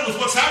thrilled with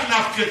what's happening.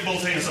 Now, get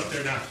both hands up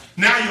there now.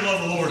 Now you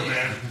love the Lord,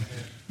 man.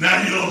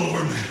 Now you love the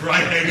Lord, man.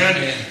 Right?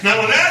 Amen. Now,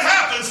 when that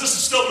happens, this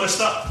is still messed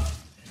up.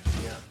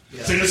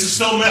 See, this is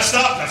still messed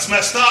up. That's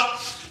messed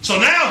up. So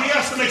now he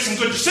has to make some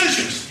good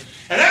decisions.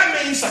 And that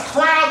means a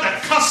crowd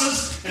that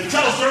cusses and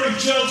tells dirty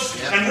jokes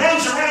and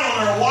runs around on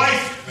their wife.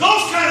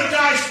 Those kind of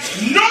guys,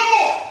 no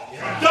more.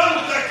 I'm done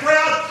with that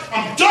crowd.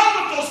 I'm done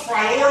with those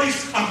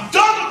priorities. I'm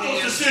done with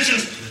those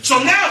decisions.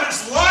 So now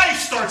his life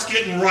starts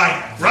getting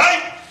right?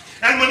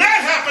 And when that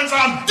happens,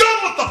 I'm done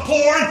with the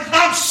porn.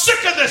 I'm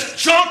sick of this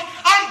junk.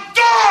 I'm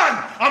done.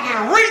 I'm going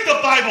to read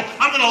the Bible.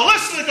 I'm going to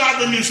listen to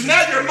godly music.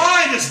 Now your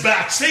mind is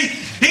back. See?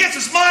 He gets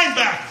his mind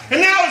back.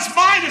 And now his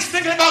mind is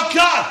thinking about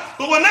God.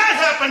 But when that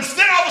happens,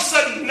 then all of a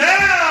sudden,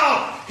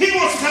 now he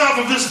wants to come out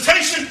for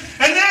visitation.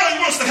 And now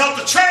he wants to help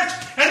the church.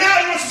 And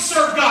now he wants to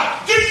serve God.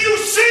 Do you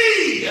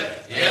see?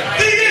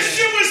 The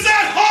issue is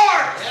that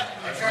heart.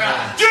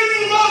 Do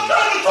you love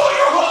God with all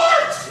your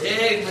heart?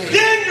 Amen.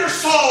 Then your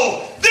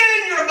soul. Then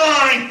your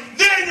mind.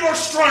 Then your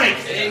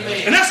strength.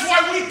 Amen. And that's why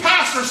we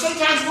pastors,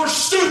 sometimes we're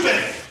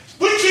stupid.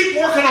 We keep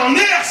working on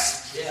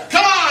this.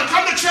 Come on,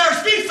 come to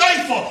church. Be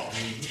faithful.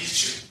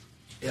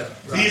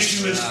 The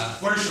issue is,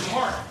 where's your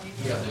heart?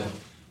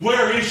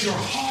 Where is your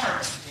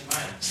heart?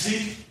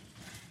 See?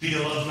 Do you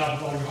love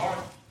God with all your heart?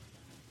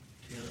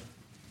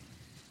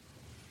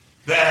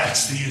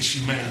 That's the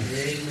issue, man.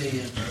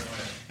 Amen.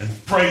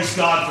 And praise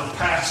God for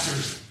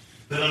pastors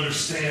that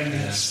understand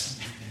this.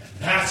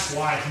 That's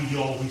why he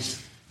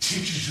always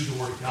teaches you the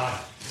Word of God.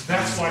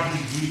 That's why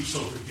he weeps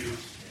over you.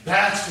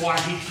 That's why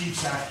he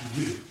keeps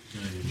after you.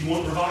 You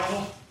want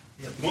revival?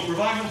 You want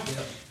revival?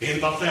 It ain't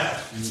about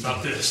that. It's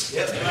about this.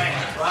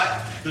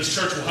 Right. This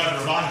church will have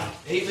revival.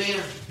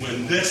 Amen.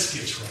 When this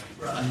gets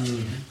right.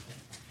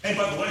 Hey,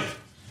 by the way,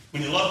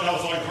 when you love God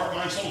with all your heart,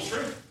 mind, soul, and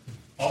strength,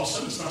 all of a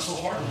sudden it's not so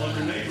hard to love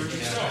your neighbor as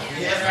yourself.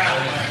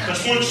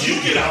 Because once you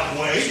get out of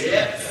the way,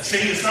 see,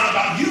 it's not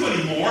about you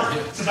anymore.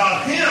 It's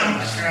about him.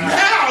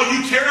 Now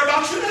you care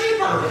about your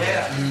neighbor.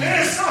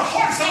 And it's not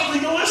hard. It's not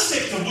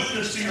legalistic to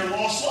witness to your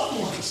lost loved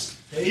ones.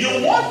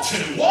 You want to.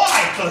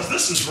 Why? Because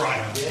this is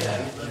right.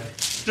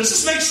 Does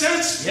this make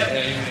sense?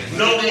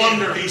 No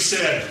wonder he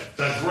said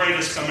the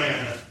greatest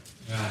commandment.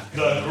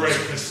 The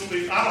greatest.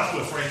 I like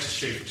what Francis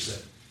Schaeffer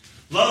said.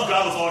 Love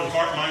God with all your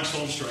heart, mind,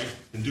 soul, and strength,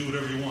 and do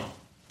whatever you want.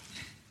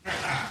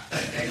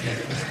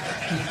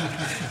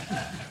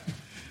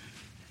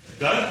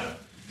 Got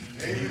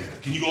it?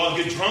 Can you go out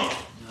and get drunk?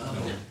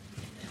 No.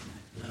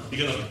 You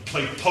going to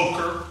play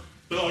poker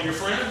with all your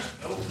friends?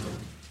 No.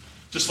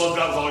 Just love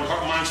God with all your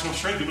heart, mind, soul, and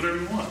strength. Do whatever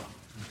you want.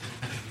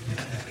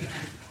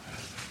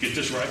 Get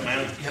this right,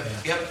 man.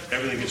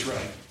 Everything gets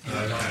right.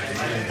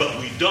 But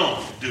we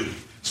don't do it.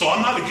 So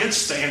I'm not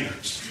against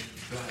standards.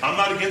 I'm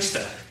not against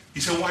that. He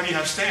said, why do you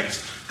have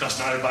standards? Because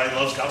not everybody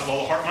loves God with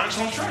all the heart, mind,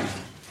 soul, and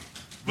strength.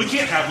 We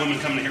can't have women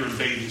coming here in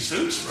bathing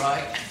suits.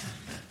 Right.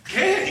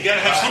 can't. You got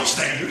to have some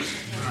standards.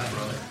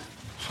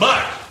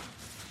 But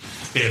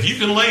if you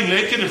can lay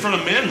naked in front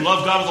of men and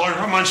love God with all your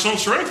heart, mind, soul, and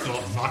strength,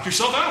 well, knock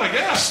yourself out, I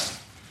guess.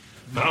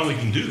 But I don't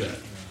think you can do that.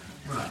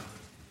 Right.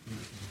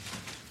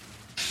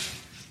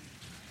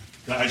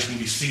 Guys, you can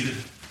be seated.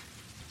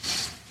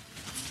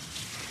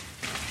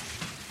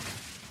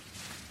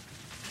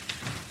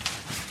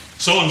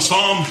 So in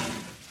Psalm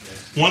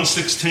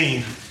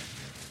 116,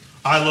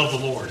 I love the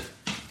Lord.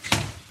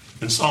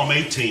 In Psalm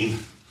 18,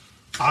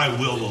 I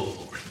will love the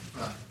Lord.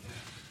 Right.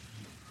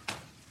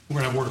 We're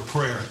going to have a word of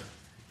prayer.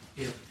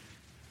 Yep.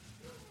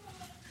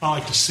 I'd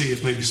like to see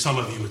if maybe some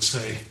of you would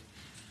say,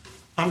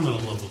 I'm going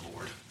to love the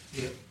Lord.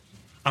 Yep.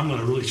 I'm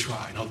going to really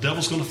try. Now, the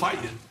devil's going to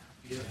fight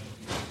you. Yep.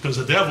 Because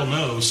the devil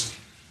knows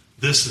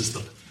this is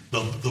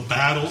the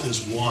battle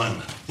is won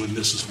when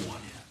this is won.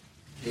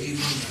 Amen.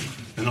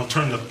 And I'll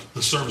turn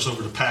the service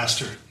over to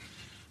Pastor.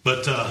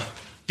 But,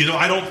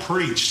 I don't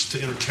preach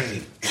to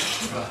entertain.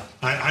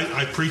 Right.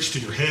 I preach to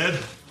your head,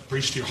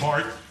 preach to your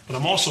heart, but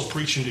I'm also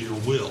preaching to your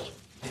will.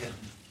 Yeah.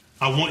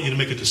 I want you to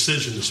make a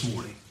decision this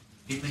morning.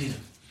 Amen.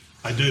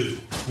 I do.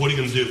 What are you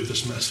going to do with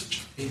this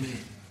message? Amen.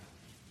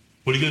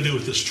 What are you going to do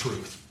with this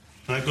truth?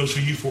 And that goes for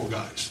you four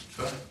guys.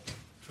 Right.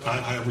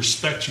 I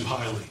respect you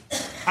highly.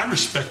 I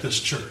respect this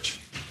church.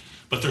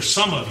 But there's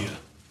some of you,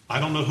 I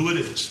don't know who it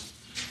is,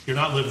 you're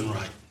not living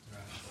right.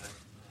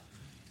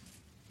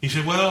 You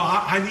say, well,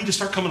 I need to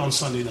start coming on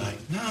Sunday night.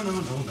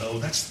 No.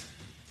 That's,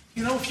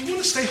 if you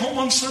want to stay home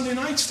on Sunday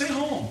night, stay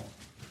home.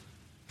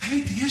 That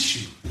ain't the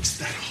issue. It's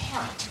that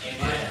heart.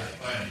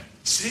 Amen.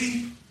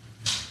 See?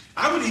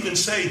 I would even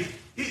say,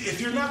 if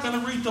you're not going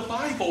to read the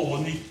Bible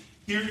and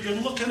you're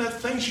looking at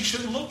things you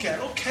shouldn't look at,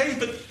 okay,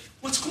 but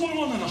what's going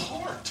on in the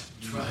heart?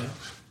 That's right.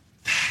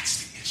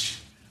 That's the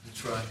issue.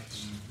 That's right.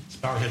 Let's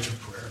bow our heads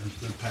for prayer and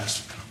then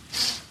Pastor comes.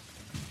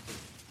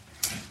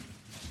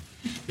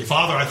 Dear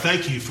Father, I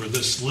thank you for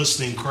this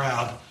listening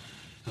crowd,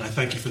 and I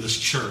thank you for this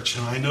church.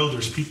 And I know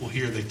there's people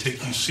here, they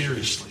take you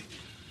seriously.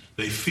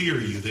 They fear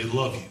you. They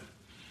love you.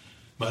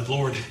 But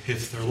Lord,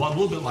 if they're a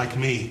little bit like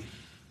me,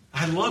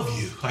 I love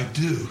you. I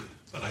do.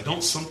 But I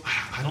don't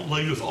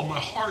love you with all my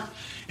heart.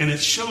 And it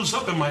shows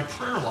up in my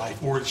prayer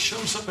life, or it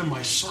shows up in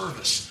my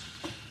service.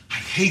 I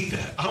hate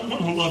that. I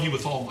want to love you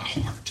with all my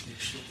heart.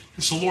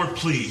 And so, Lord,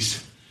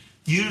 please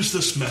use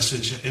this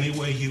message any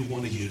way you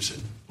want to use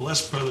it.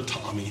 Bless Brother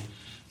Tommy.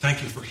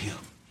 Thank you for him.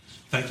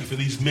 Thank you for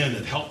these men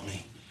that helped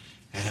me.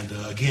 And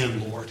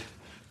again, Lord,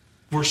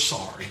 we're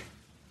sorry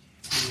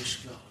Yes,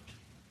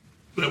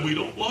 God. that we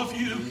don't love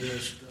you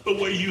Yes, the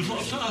way you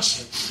loved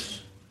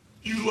us.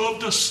 You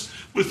loved us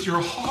with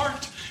your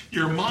heart,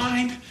 your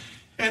mind,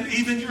 and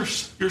even your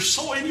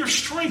soul and your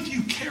strength.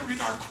 You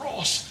carried our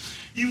cross.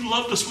 You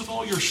loved us with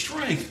all your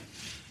strength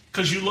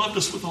because you loved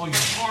us with all your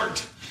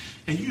heart.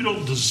 And you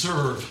don't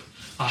deserve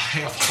a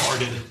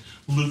half-hearted,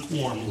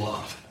 lukewarm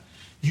love.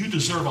 You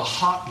deserve a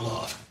hot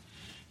love.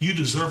 You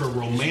deserve a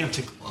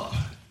romantic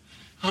love.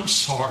 I'm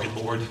sorry,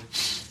 Lord,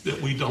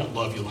 that we don't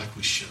love you like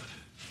we should.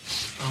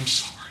 I'm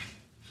sorry.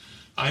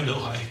 I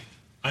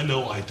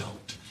know I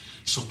don't.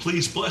 So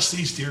please bless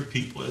these dear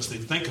people as they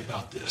think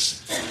about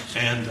this.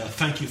 And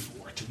thank you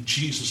for it. In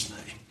Jesus'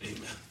 name,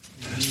 amen.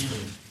 Amen.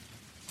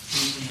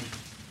 Amen.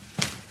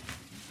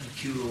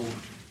 Thank you, Lord.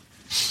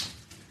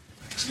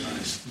 Thanks,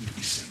 guys. You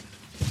be safe.